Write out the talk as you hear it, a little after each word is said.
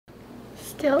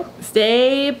Still.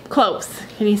 Stay close.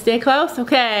 Can you stay close?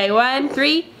 Okay, 1,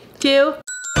 3, 2.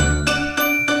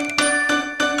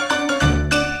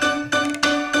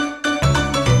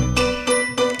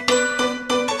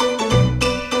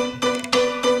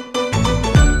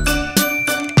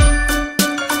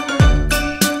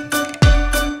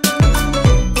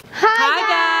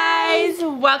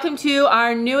 Welcome to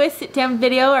our newest sit-down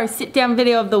video, our sit-down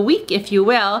video of the week, if you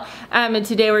will. And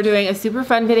today we're doing a super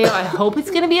fun video. I hope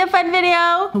it's gonna be a fun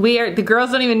video. The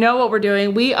girls don't even know what we're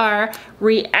doing. We are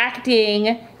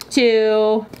reacting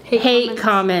to hate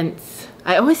comments.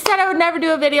 I always said I would never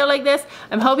do a video like this.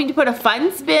 I'm hoping to put a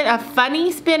funny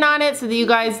spin on it so that you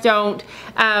guys don't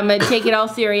take it all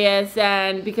serious,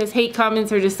 and because hate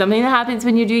comments are just something that happens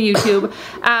when you do YouTube.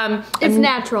 It's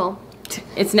natural.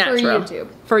 It's natural.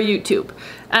 For YouTube.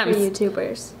 For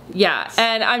YouTubers. Yeah,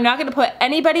 and I'm not gonna put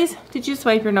anybody's. Did you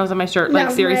swipe your nose on my shirt?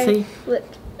 Like, seriously?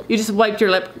 You just wiped your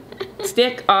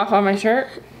lipstick off on my shirt?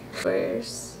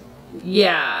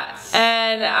 Yeah,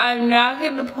 and I'm not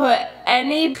gonna put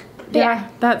any. Yeah,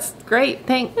 that's great.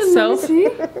 Thanks. So,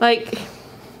 like,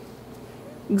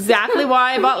 exactly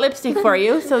why I bought lipstick for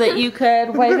you, so that you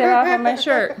could wipe it off on my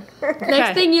shirt. Okay.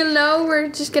 Next thing you'll know, we're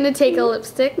just gonna take a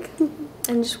lipstick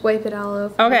and just wipe it all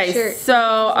over my shirt.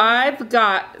 So I've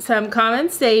got some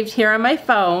comments saved here on my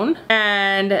phone,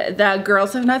 and the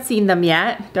girls have not seen them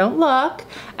yet. Don't look.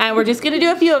 And we're just gonna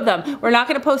do a few of them. We're not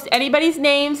gonna post anybody's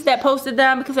names that posted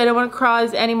them because I don't want to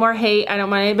cause any more hate. I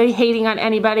don't want anybody hating on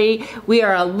anybody. We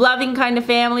are a loving kind of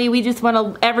family. We just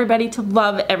want everybody to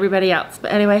love everybody else.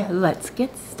 But anyway, let's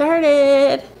get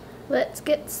started. Let's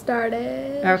get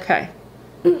started. Okay.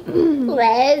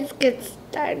 Let's get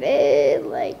started,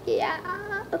 like, yeah.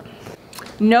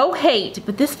 No hate,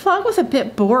 but this vlog was a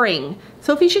bit boring.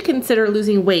 Sophie should consider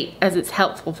losing weight as it's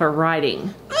helpful for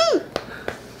riding.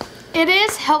 It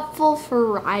is helpful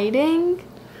for riding.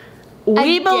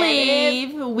 We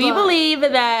believe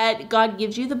that God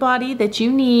gives you the body that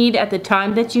you need at the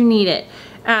time that you need it.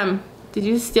 Did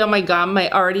you steal my gum? My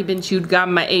already been chewed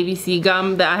gum, my ABC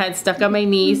gum that I had stuck on my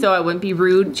knee so I wouldn't be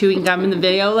rude chewing gum in the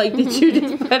video. Like, did you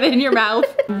just put it in your mouth?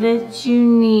 That you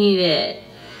need it.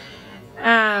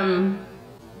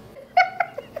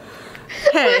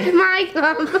 Hey. My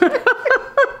gum.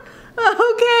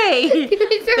 Okay.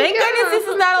 Thank goodness this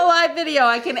is not a live video.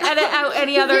 I can edit out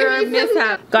any other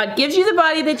mishap. God gives you the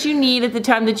body that you need at the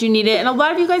time that you need it. And a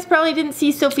lot of you guys probably didn't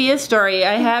see Sophia's story.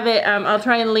 I have it, I'll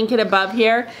try and link it above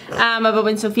here. About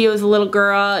when Sophia was a little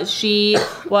girl, she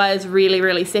was really,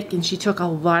 really sick and she took a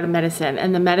lot of medicine.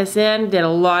 And the medicine did a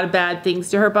lot of bad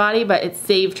things to her body, but it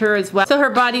saved her as well. So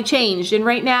her body changed. And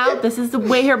right now, this is the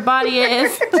way her body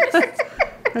is.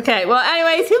 Okay, well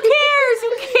anyways, who cares?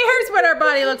 Who cares what our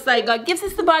body looks like? God gives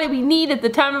us the body we need at the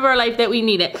time of our life that we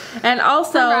need it. And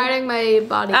also, I'm riding my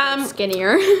body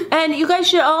skinnier. And you guys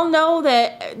should all know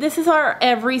that this is our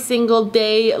every single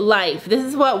day life. This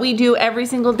is what we do every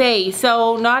single day.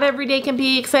 So not every day can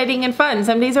be exciting and fun.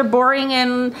 Some days are boring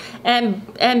and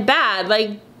bad,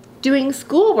 like doing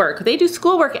schoolwork. They do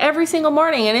schoolwork every single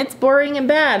morning and it's boring and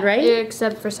bad, right? Yeah,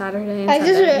 except for Saturday and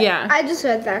Sunday. I just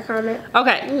read that comment.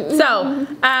 Okay, so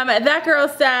that girl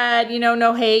said, you know,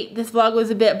 no hate. This vlog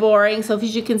was a bit boring, so if you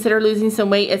should consider losing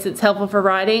some weight as it's helpful for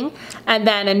riding. And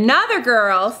then another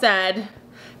girl said,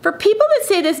 for people that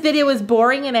say this video is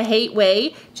boring in a hate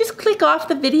way, just click off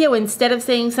the video instead of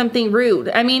saying something rude.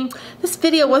 I mean, this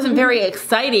video wasn't very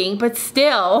exciting, but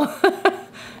still.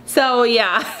 So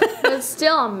yeah. It's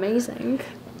still amazing.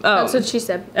 Oh. That's what she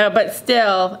said. But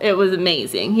still, it was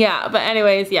amazing. Yeah, but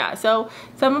anyways, yeah. So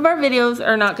some of our videos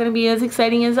are not going to be as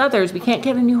exciting as others. We can't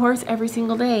get a new horse every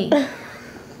single day.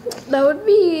 That would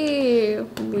be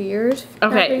weird.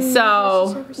 Okay,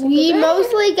 so we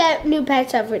mostly get new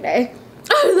pets every day.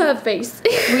 Oh, that face.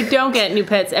 We don't get new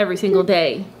pets every single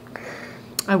day.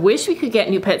 I wish we could get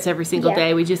new pets every single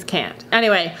day. We just can't.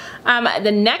 Anyway,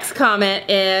 the next comment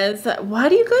is, why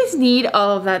do you guys need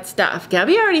all of that stuff?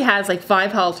 Gabby already has like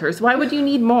 5 halters. Why would you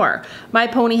need more? My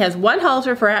pony has 1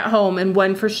 halter for at home and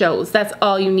 1 for shows. That's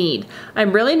all you need.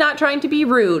 I'm really not trying to be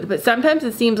rude, but sometimes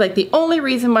it seems like the only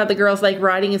reason why the girls like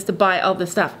riding is to buy all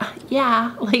this stuff.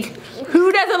 Yeah, like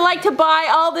who doesn't like to buy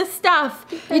all this stuff?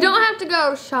 You don't have to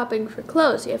go shopping for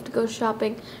clothes. You have to go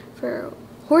shopping for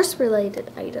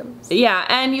horse-related items. Yeah,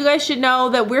 and you guys should know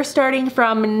that we're starting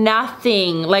from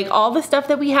nothing. Like all the stuff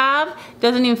that we have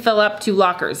doesn't even fill up 2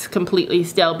 lockers completely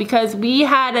still because we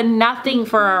had a nothing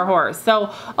for our horse.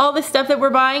 So all the stuff that we're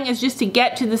buying is just to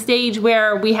get to the stage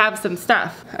where we have some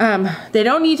stuff. They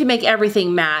don't need to make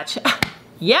everything match.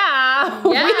 Yeah,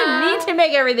 we need to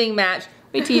make everything match.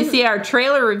 Wait till you see our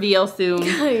trailer reveal soon.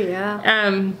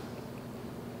 Yeah.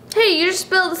 Hey, you just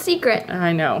spilled a secret.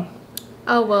 I know.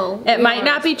 Oh, well. It might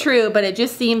not be true, but it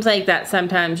just seems like that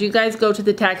sometimes. You guys go to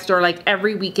the tack store like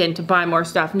every weekend to buy more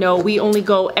stuff. No, we only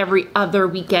go every other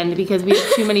weekend because we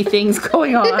have too many things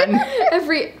going on.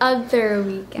 Every other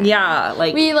weekend. Yeah,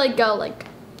 like. We like go like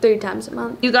 3 times a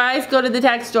month. You guys go to the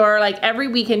tack store like every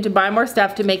weekend to buy more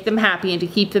stuff to make them happy and to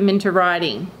keep them into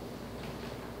riding.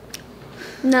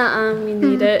 Nuh-uh, we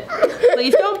need it.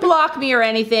 Please don't block me or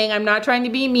anything. I'm not trying to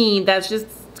be mean. That's just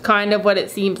kind of what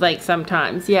it seems like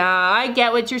sometimes. Yeah, I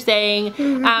get what you're saying.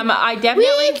 I definitely.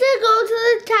 We need to go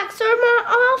to the tack store more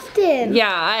often. Yeah,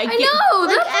 I know.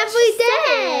 Like that's every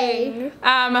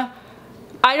day.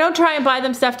 I don't try and buy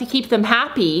them stuff to keep them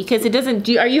happy because it doesn't.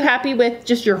 Are you happy with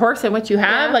just your horse and what you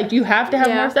have? Yeah. Like, do you have to have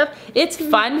more stuff? It's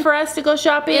fun for us to go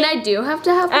shopping. And I do have to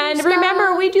have more And stuff.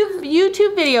 remember, we do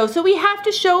YouTube videos, so we have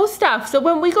to show stuff. So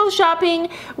when we go shopping,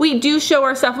 we do show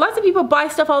our stuff. Lots of people buy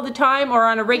stuff all the time or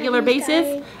on a regular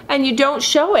basis, and you don't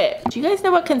show it. Do you guys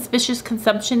know what conspicuous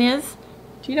consumption is?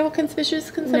 Do you know what conspicuous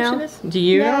consumption is? Do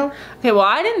you? No. Okay, well,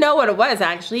 I didn't know what it was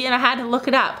actually, and I had to look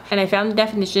it up. And I found the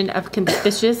definition of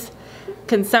conspicuous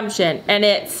consumption, and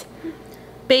it's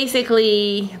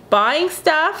basically buying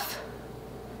stuff.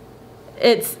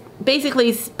 It's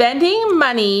basically spending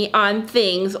money on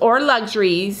things or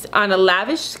luxuries on a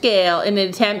lavish scale in an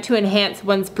attempt to enhance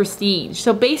one's prestige.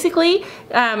 So basically,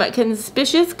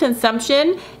 conspicuous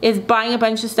consumption is buying a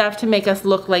bunch of stuff to make us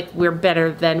look like we're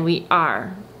better than we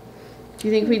are. Do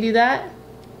you think we do that?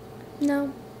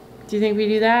 No. Do you think we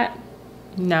do that?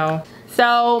 No.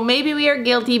 So maybe we are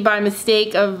guilty by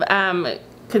mistake of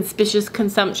conspicuous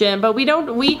consumption, but we don't.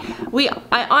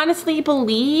 I honestly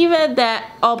believe that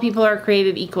all people are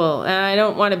created equal, and I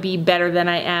don't want to be better than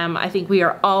I am. I think we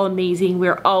are all amazing.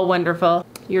 We're all wonderful.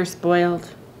 You're spoiled.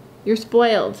 You're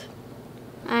spoiled.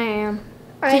 I am.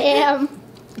 I am.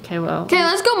 Okay, well. Okay,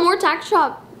 let's go more tack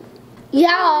shop.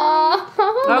 Yeah.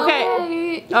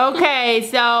 Okay. Okay,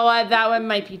 so that one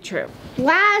might be true.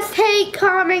 Last hate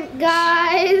comment,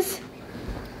 guys,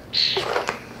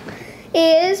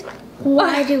 is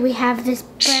why do we have this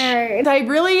bird? I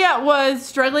really was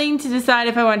struggling to decide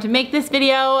if I wanted to make this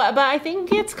video, but I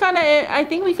think it's kind of, I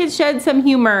think we could shed some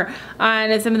humor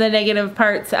on some of the negative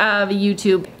parts of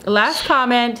YouTube. Last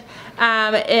comment,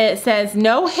 it says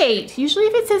no hate. Usually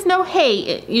if it says no hate,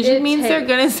 it usually means they're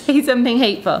gonna say something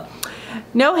hateful.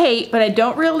 No hate, but I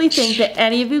don't really think that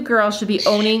any of you girls should be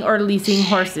owning or leasing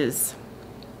horses.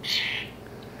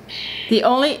 They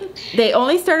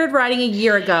only started riding a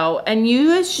year ago, and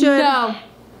you should. No.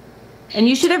 And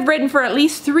you should have ridden for at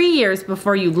least 3 years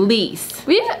before you lease.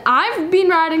 I've been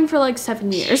riding for like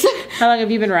 7 years. How long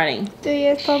have you been riding? 3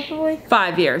 years probably.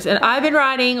 5 years, and I've been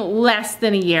riding less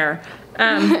than a year.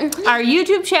 Our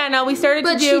YouTube channel, we started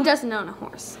to do. But she doesn't own a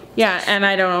horse. Yeah, and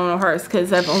I don't own a horse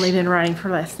because I've only been riding for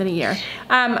less than a year.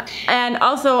 And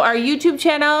also our YouTube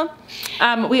channel,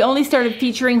 we only started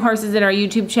featuring horses in our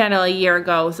YouTube channel a year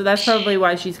ago, so that's probably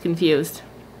why she's confused.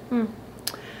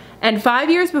 And 5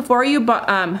 years before you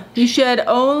you should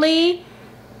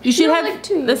have, like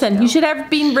 2 years listen, ago. you should have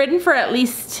been ridden for at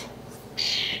least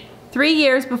 3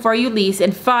 years before you lease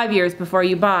and 5 years before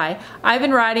you buy. I've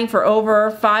been riding for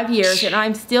over 5 years and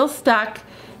I'm still stuck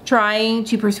trying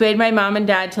to persuade my mom and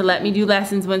dad to let me do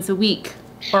lessons once a week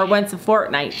or once a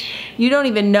fortnight. You don't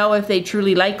even know if they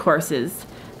truly like horses.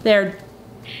 They're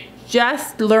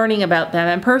just learning about them.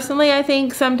 And personally, I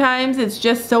think sometimes it's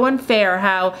just so unfair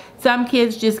how some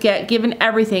kids just get given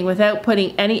everything without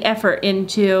putting any effort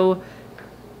into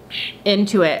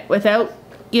it, without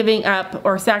giving up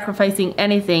or sacrificing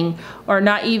anything or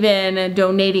not even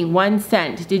donating 1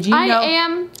 cent. Did you know? I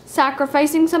am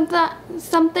sacrificing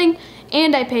something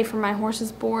and I pay for my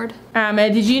horse's board.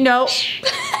 Did you know?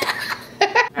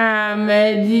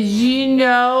 Did you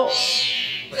know?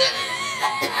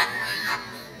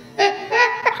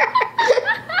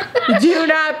 Do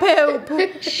not poop.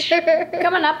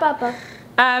 Coming up, Papa.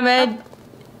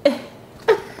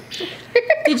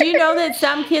 Did you know that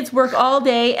some kids work all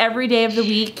day, every day of the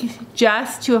week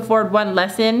just to afford 1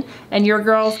 lesson, and your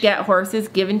girls get horses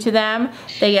given to them?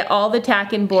 They get all the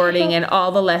tack and boarding and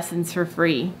all the lessons for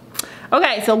free.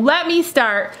 Okay, so let me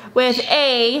start with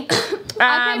A.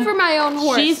 I pay for my own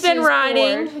horse. She's been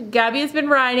riding. Bored. Gabby has been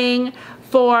riding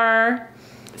for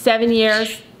 7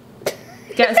 years.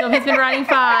 Sophie's been riding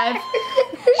 5.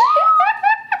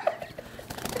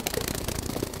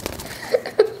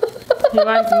 He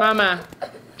wants mama.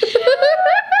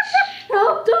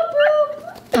 Help, don't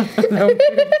poop. No.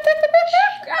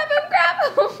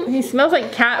 Grab him. He smells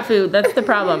like cat food. That's the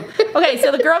problem. Okay,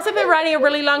 so the girls have been riding a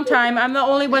really long time. I'm the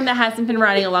only one that hasn't been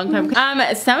riding a long time.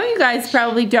 Some of you guys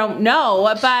probably don't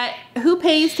know, but who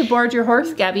pays to board your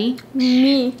horse, Gabby?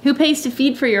 Me. Who pays to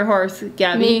feed for your horse,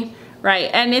 Gabby? Me.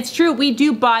 Right, and it's true, we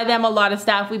do buy them a lot of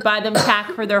stuff. We buy them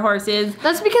tack for their horses.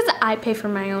 That's because I pay for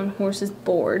my own horse's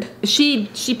board. She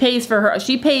pays for her.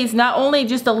 She pays not only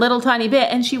just a little tiny bit,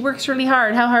 and she works really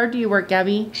hard. How hard do you work,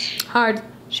 Gabby? Hard.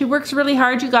 She works really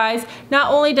hard, you guys.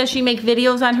 Not only does she make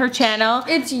videos on her channel.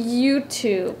 It's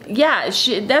YouTube. Yeah,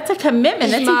 that's a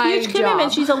commitment. That's a huge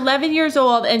commitment. Job. She's 11 years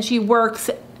old and she works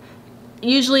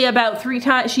usually about 3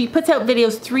 times. She puts out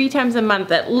videos 3 times a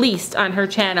month at least on her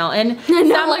channel. And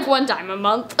not like 1 time a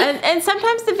month. and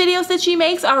sometimes the videos that she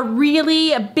makes are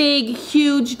really big,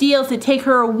 huge deals that take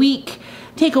her a week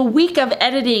of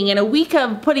editing and a week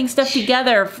of putting stuff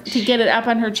together to get it up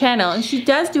on her channel. And she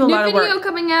does do a lot of work. New video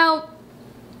coming out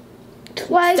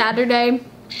twice. Saturday,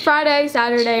 Friday,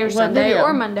 Saturday, or Sunday,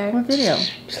 or Monday. What video?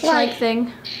 Like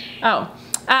thing. Oh.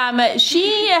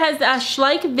 She has a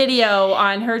Schleich video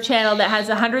on her channel that has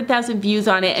 100,000 views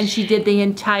on it, and she did the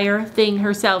entire thing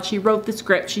herself. She wrote the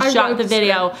script, she shot the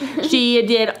video, she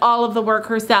did all of the work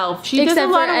herself. She does a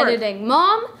lot of work. Editing.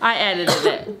 Mom? I edited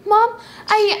it. Mom,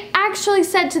 I actually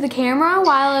said to the camera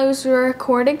while I was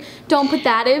recording, don't put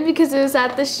that in because it was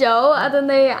at the show, and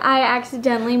then I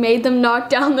accidentally made them knock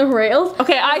down the rails.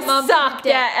 Okay, I sucked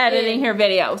at editing her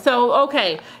video. So,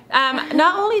 okay.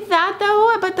 Not only that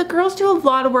though, but the girls do a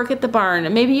lot of work at the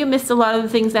barn. Maybe you missed a lot of the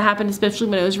things that happened, especially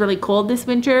when it was really cold this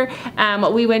winter.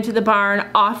 We went to the barn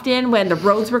often when the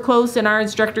roads were closed and our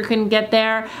instructor couldn't get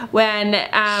there. When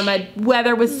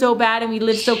weather was so bad and we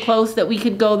lived so close that we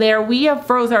could go there. We have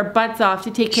froze our butts off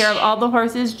to take care of all the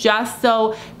horses just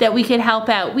so that we could help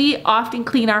out. We often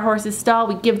clean our horses' stall.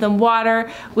 We give them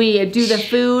water. We do the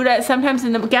food. Sometimes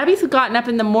Gabby's gotten up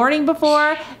in the morning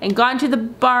before and gone to the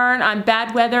barn on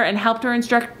bad weather and helped her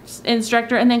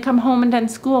instructor and then come home and done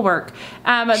schoolwork.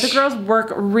 The girls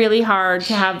work really hard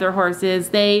to have their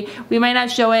horses. We might not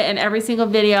show it in every single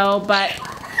video, but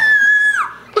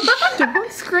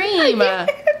don't scream.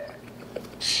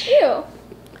 Ew.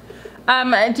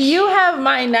 Do you have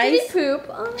my nice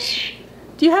poop?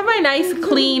 Do you have my nice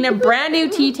clean brand new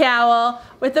tea towel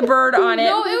with the bird on it?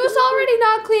 No, it was already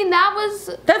not clean.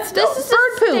 That's still this is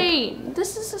bird poop. Stain.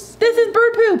 This is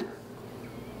bird poop.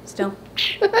 Still.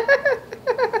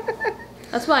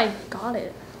 That's why I got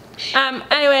it.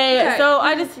 Anyway, okay. So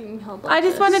I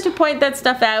just wanted to point that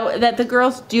stuff out, that the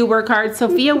girls do work hard.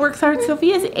 Sophia works hard.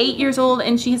 Sophia's 8 years old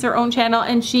and she has her own channel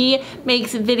and she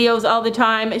makes videos all the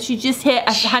time. She just hit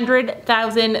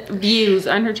 100,000 views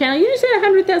on her channel. You just hit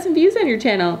 100,000 views on your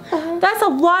channel. That's a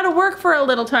lot of work for a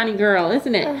little tiny girl,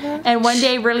 isn't it? And one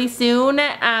day, really soon,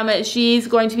 she's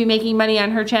going to be making money on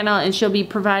her channel and she'll be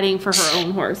providing for her own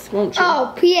horse, won't she?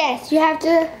 Oh, P.S. You have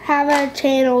to have a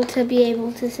channel to be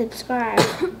able to subscribe.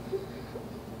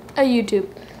 A YouTube.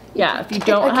 Yeah, if you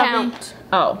don't have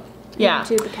oh, yeah.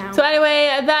 YouTube account. So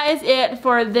anyway, that is it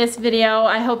for this video.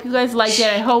 I hope you guys liked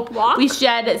it. I hope we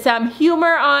shed some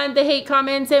humor on the hate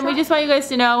comments, and we just want you guys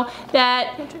to know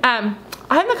that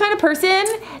I'm the kind of person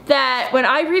that when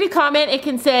I read a comment, it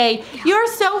can say, "You're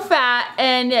so fat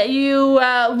and you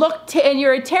and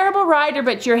you're a terrible rider,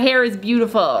 but your hair is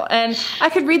beautiful." And I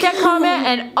could read that comment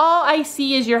and all I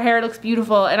see is your hair looks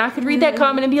beautiful. And I could read that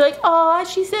comment and be like, "Oh,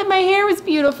 she said my hair was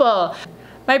beautiful."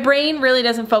 My brain really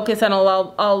doesn't focus on a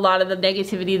lot of the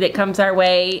negativity that comes our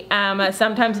way.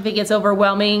 Sometimes if it gets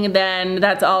overwhelming, then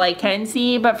that's all I can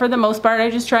see. But for the most part, I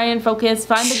just try and focus,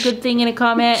 find the good thing in a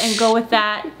comment and go with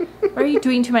that. What are you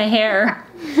doing to my hair?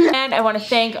 And I want to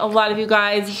thank a lot of you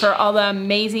guys for all the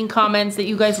amazing comments that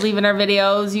you guys leave in our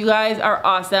videos. You guys are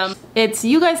awesome. It's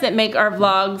you guys that make our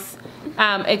vlogs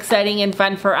exciting and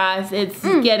fun for us. It's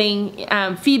getting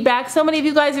feedback. So many of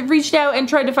you guys have reached out and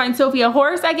tried to find Sophie a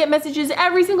horse. I get messages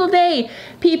every single day.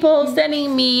 People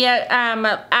sending me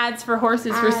ads for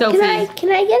horses for Sophie.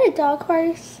 Can I get a dog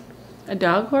horse? A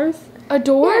dog horse? A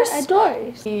doors? Yeah, a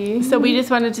doors. So we just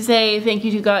wanted to say thank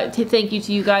you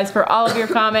to you guys for all of your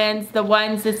comments, the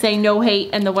ones that say no hate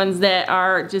and the ones that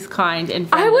are just kind and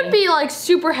friendly. I would be like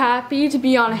super happy to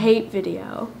be on a hate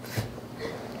video.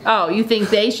 Oh, you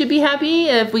think they should be happy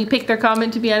if we pick their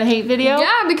comment to be on a hate video?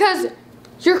 Yeah, because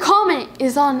your comment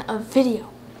is on a video.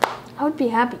 I would be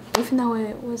happy, even though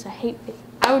it was a hate video.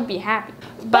 I would be happy.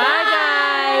 Bye,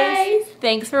 guys.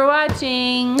 Thanks for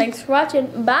watching. Thanks for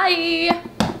watching. Bye.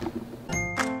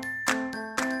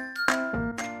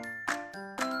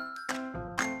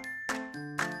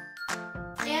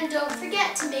 And don't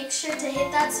forget to make sure to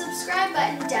hit that subscribe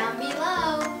button down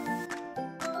below.